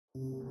Hey,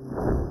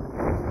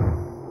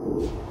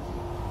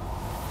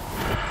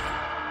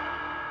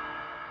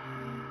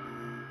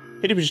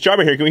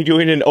 JrbJobber here. Can we do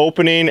an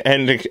opening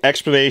and an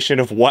explanation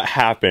of what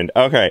happened?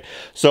 Okay,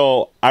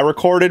 so I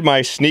recorded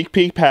my sneak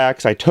peek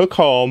packs I took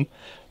home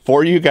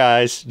for you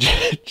guys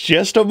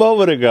just a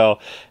moment ago.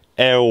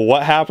 And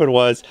what happened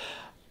was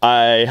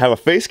I have a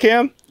face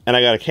cam and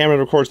I got a camera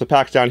that records the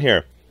packs down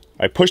here.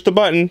 I pushed the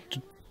button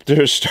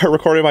to start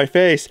recording my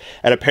face,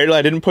 and apparently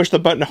I didn't push the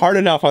button hard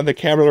enough on the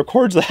camera that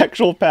records the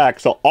actual pack.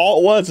 So all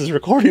it was is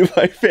recording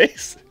my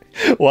face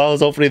while I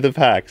was opening the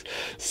packs.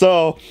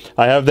 So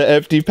I have the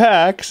empty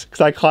packs because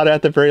I caught it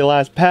at the very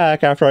last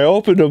pack after I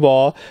opened them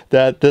all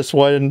that this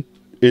one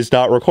is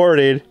not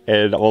recorded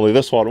and only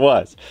this one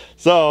was.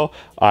 So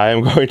I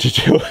am going to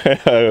do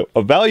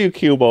a value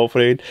cube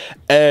opening,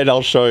 and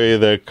I'll show you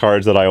the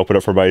cards that I opened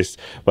up for my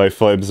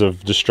Flames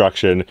of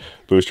Destruction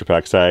booster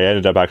packs. I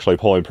ended up actually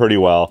pulling pretty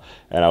well,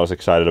 and I was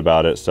excited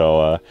about it.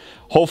 So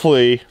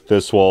hopefully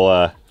this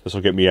will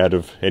get me out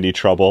of any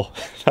trouble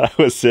that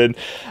I was in.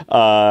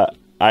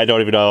 I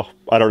don't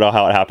know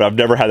how it happened. I've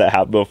never had that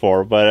happen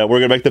before, but we're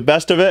gonna make the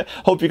best of it.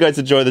 Hope you guys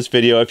enjoy this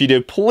video. If you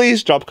did,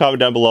 please drop a comment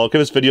down below. Give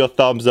this video a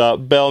thumbs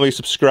up, bell me,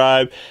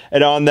 subscribe,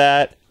 and on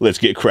that, let's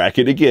get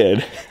cracking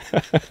again.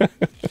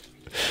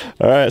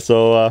 All right,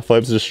 so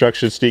Flames of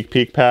Destruction sneak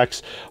peek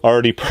packs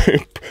already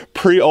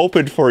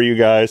pre-opened for you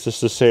guys just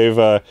to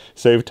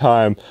save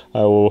time.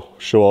 I will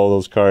show all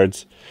those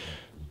cards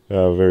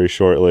very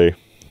shortly.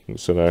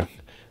 So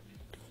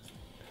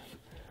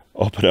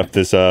open up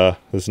this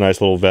this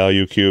nice little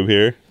value cube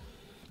here.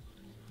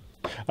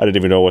 I didn't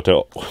even know what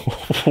to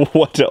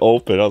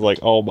open. I was like,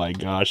 oh my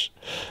gosh.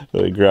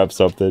 Let me grab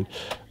something.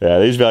 Yeah,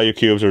 these value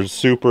cubes are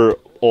super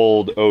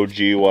old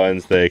OG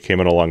ones. They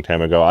came in a long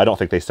time ago. I don't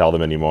think they sell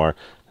them anymore.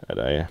 And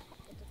I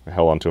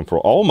held on to them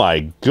for, oh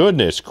my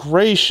goodness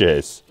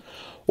gracious.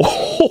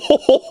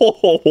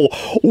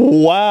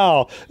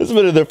 Wow, this has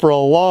been in there for a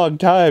long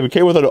time. It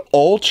came with an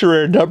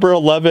ultra number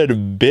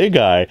 11 big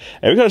eye,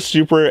 and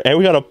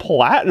we got a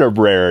platinum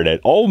rare in it.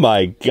 Oh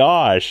my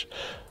gosh,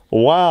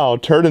 wow,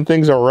 turning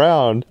things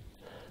around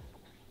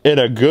in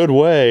a good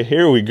way.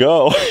 Here we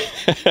go.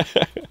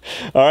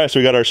 All right,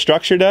 so we got our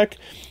structure deck,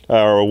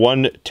 our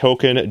 1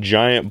 token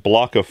giant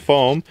block of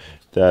foam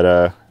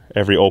that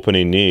every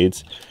opening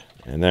needs,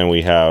 and then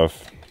we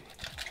have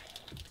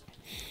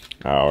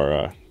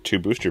our 2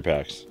 booster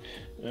packs.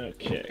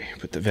 Okay,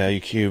 put the value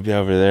cube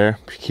over there.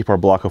 Keep our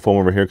block of foam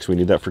over here because we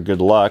need that for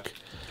good luck.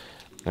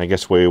 I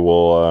guess we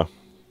will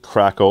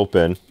crack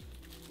open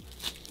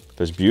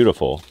this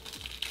beautiful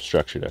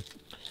structure deck.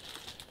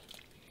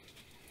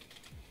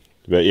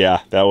 But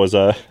yeah, that was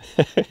a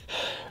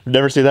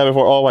never seen that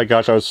before. Oh my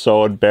gosh, I was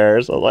so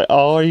embarrassed. I was like,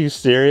 oh, are you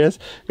serious?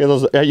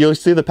 You'll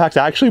see the packs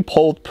actually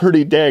pulled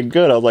pretty dang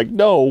good. I was like,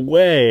 no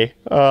way.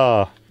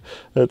 Oh,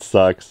 that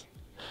sucks.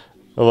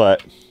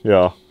 But, you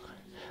know,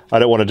 I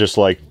didn't want to just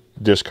like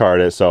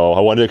discard it, so I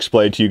wanted to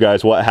explain to you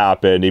guys what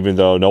happened, even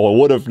though no one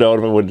would have known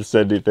if I wouldn't have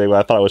said anything. But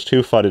I thought it was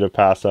too funny to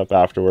pass up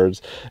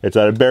afterwards. It's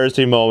an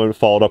embarrassing moment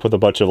followed up with a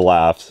bunch of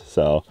laughs,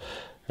 so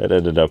it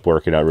ended up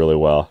working out really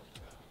well.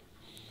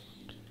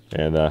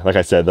 And like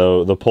I said,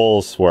 the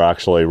pulls were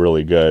actually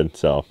really good,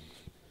 so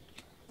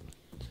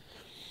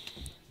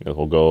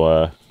we'll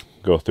go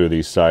through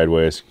these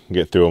sideways,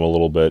 get through them a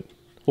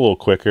little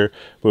quicker,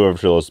 move over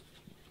to those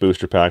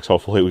booster packs.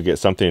 Hopefully we get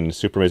something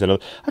super amazing.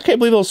 I can't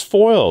believe those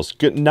foils.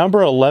 Get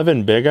number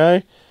 11 big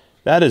eye.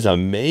 That is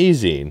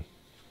amazing.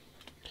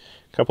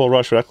 Couple of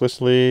Rush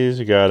Recklessly's.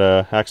 You got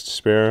a Axe to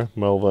Spare,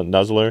 Malevolent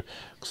Nuzzler.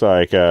 Looks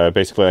like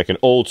basically like an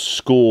old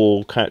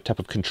school kind of type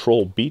of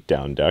control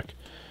beatdown deck,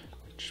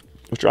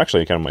 which are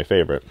actually kind of my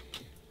favorite.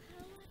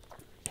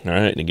 All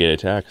right, Negate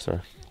Attack is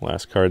our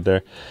last card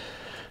there.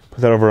 Put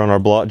that over on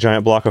our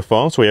giant block of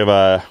foam. So we have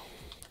a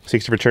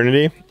Seeks of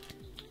Eternity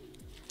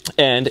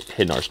and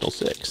Hidden Arsenal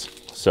 6.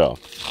 So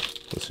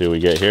let's see what we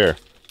get here.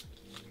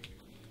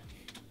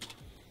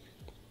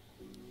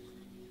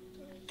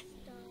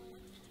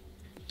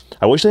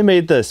 I wish they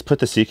made this, put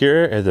the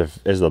Seeker as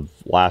the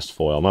last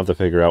foil. I'm gonna have to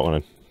figure out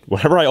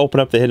whenever I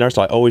open up the Hidden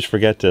Arsenal, I always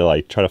forget to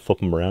like try to flip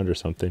them around or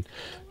something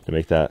to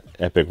make that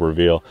epic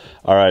reveal.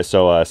 All right,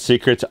 so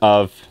Secrets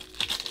of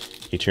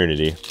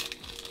Eternity.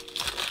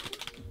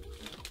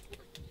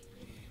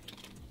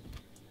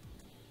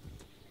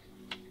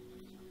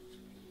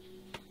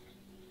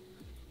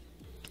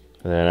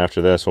 And then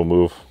after this, we'll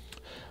move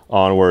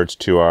onwards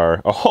to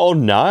our... Oh,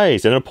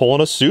 nice! Ended up pulling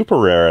a super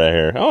rare out of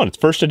here. Oh, and it's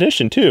first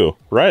edition, too.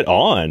 Right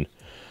on.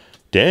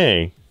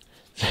 Dang.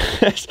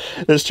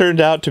 This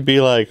turned out to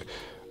be like...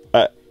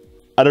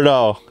 I don't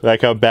know,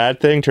 like a bad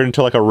thing turned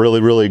into like a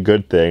really, really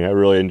good thing. I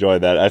really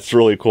enjoyed that. That's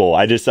really cool.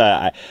 I just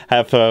I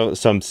have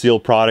some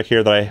sealed product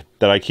here that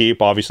I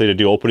keep, obviously, to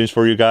do openings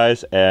for you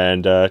guys,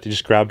 and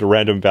just grabbed a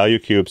random value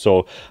cube,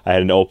 so I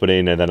had an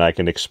opening, and then I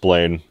can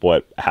explain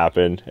what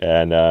happened.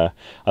 And I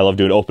love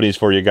doing openings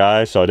for you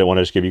guys, so I didn't want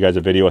to just give you guys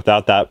a video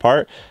without that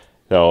part.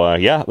 So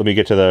yeah, let me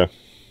get to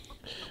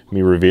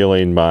me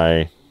revealing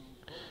my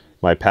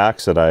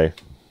packs that I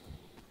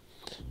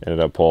ended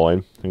up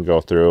pulling and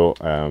go through.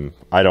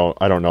 I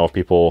don't know if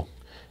people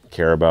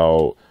care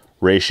about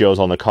ratios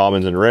on the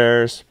commons and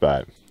rares,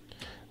 but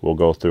we'll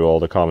go through all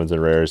the commons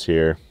and rares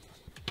here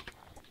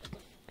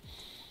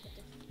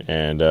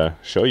and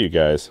show you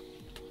guys.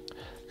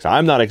 So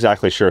I'm not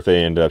exactly sure if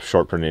they ended up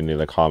short printing any of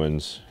the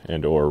commons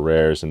and or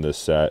rares in this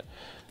set.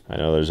 I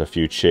know there's a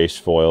few chase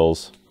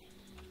foils.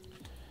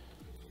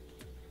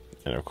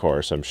 And of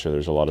course, I'm sure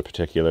there's a lot of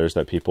particulars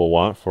that people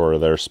want for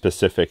their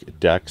specific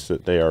decks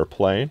that they are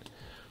playing.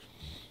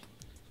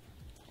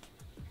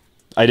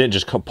 I didn't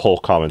just pull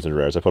commons and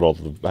rares. I had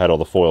all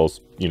the foils,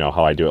 you know,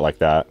 how I do it like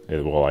that.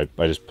 Well,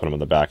 I just put them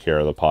in the back here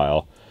of the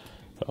pile.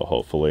 So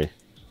hopefully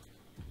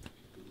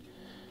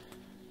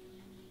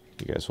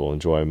you guys will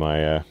enjoy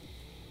my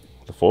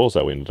the foils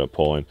that we ended up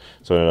pulling.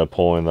 So I ended up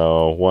pulling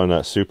though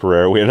one super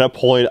rare. We ended up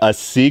pulling a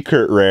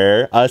secret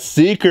rare out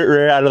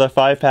of the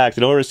 5 packs.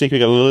 And over a secret,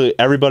 literally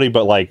everybody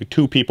but like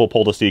 2 people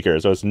pulled a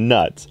secret, so it's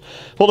nuts.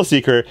 Pulled a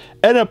secret,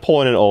 ended up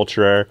pulling an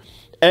ultra rare,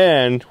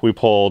 and we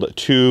pulled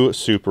 2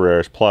 super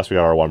rares, plus we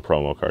got our 1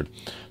 promo card.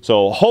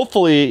 So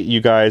hopefully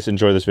you guys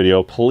enjoy this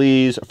video.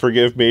 Please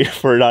forgive me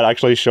for not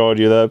actually showing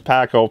you the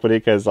pack opening,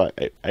 because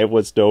it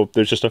was dope.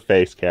 There's just a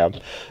face cam.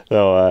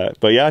 So,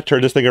 but yeah,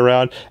 turned this thing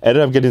around.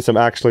 Ended up getting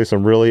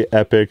some really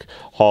epic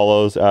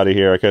holos out of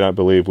here. I cannot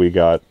believe we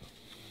got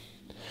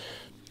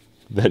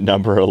the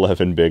number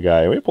 11 big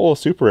guy. We pull a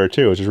super rare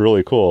too, which is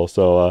really cool.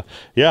 So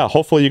yeah,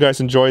 hopefully you guys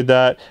enjoyed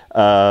that.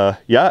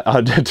 Yeah,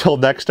 until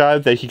next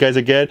time, thank you guys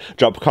again.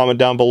 Drop a comment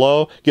down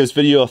below, give this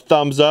video a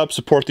thumbs up,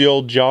 support the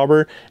old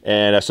jobber,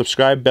 and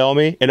subscribe, bell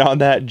me. And on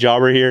that,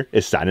 Jobber here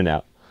is signing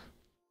out.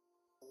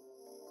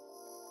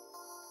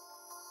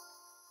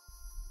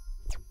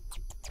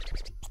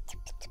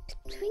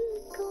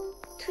 Twinkle,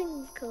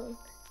 twinkle,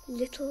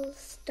 little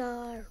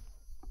star.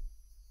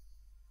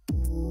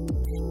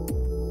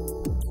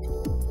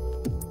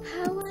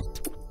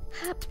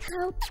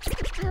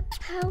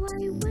 How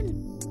I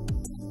won.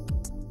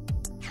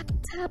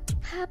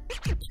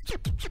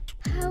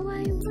 How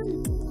I won.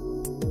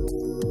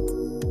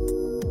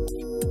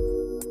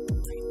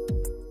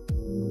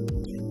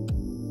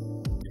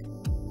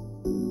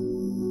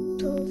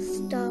 Little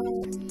star.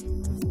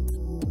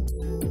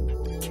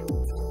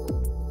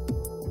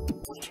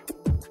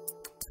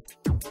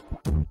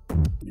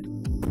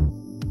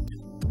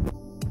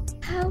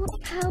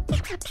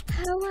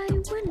 How I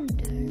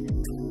wonder.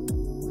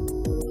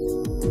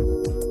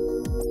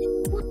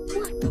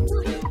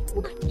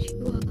 What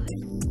you are.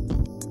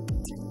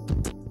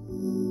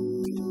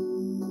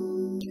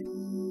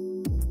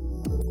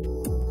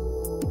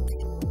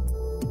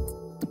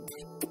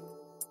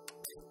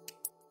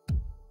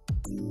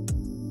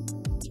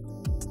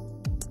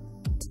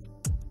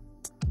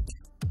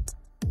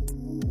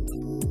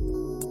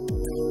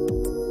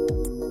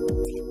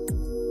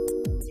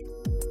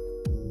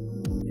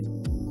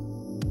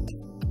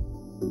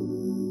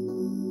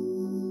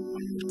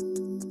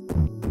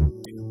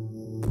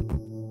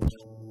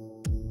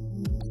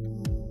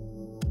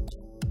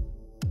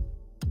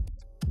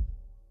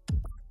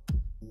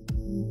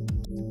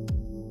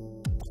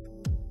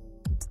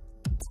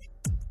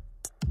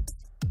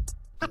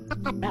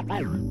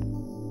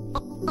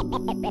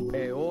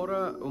 E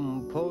ora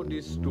un po'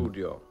 di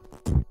studio.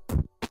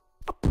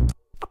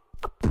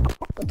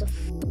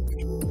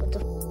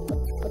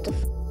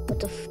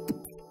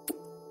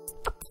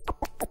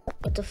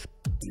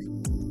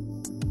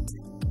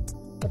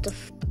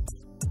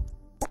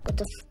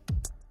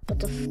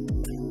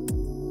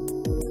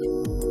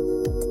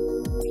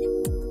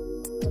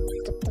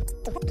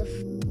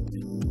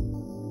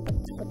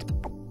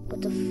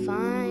 What a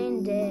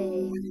fine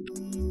day.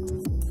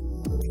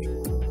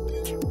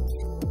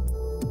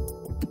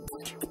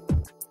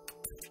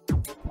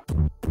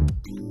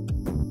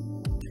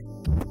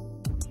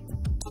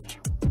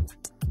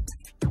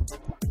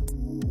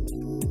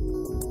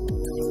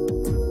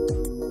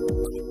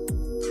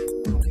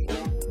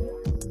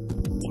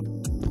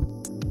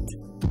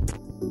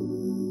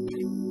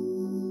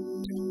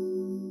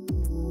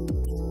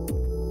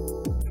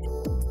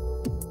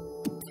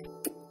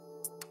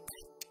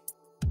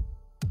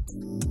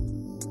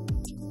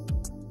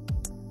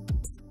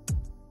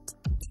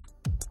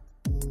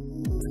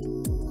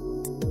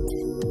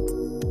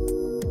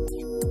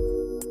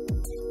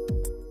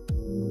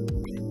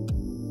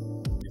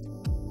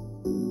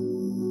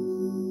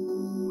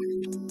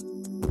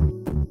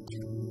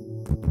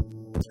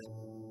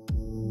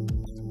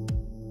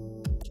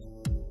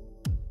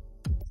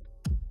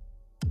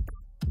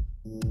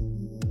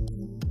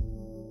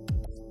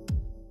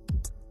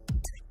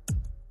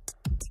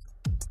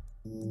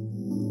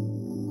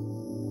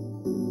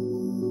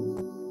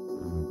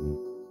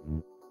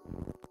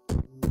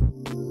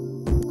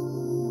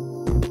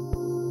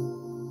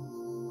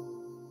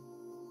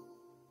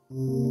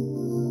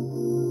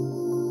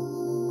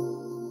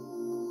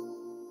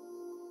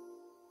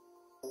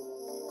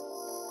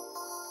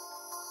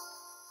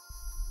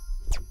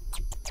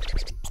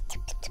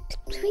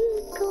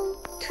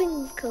 Twinkle,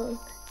 twinkle,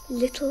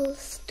 little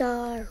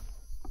star.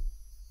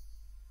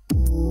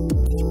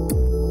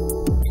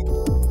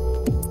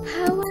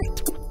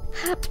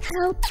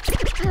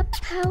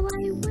 how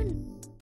I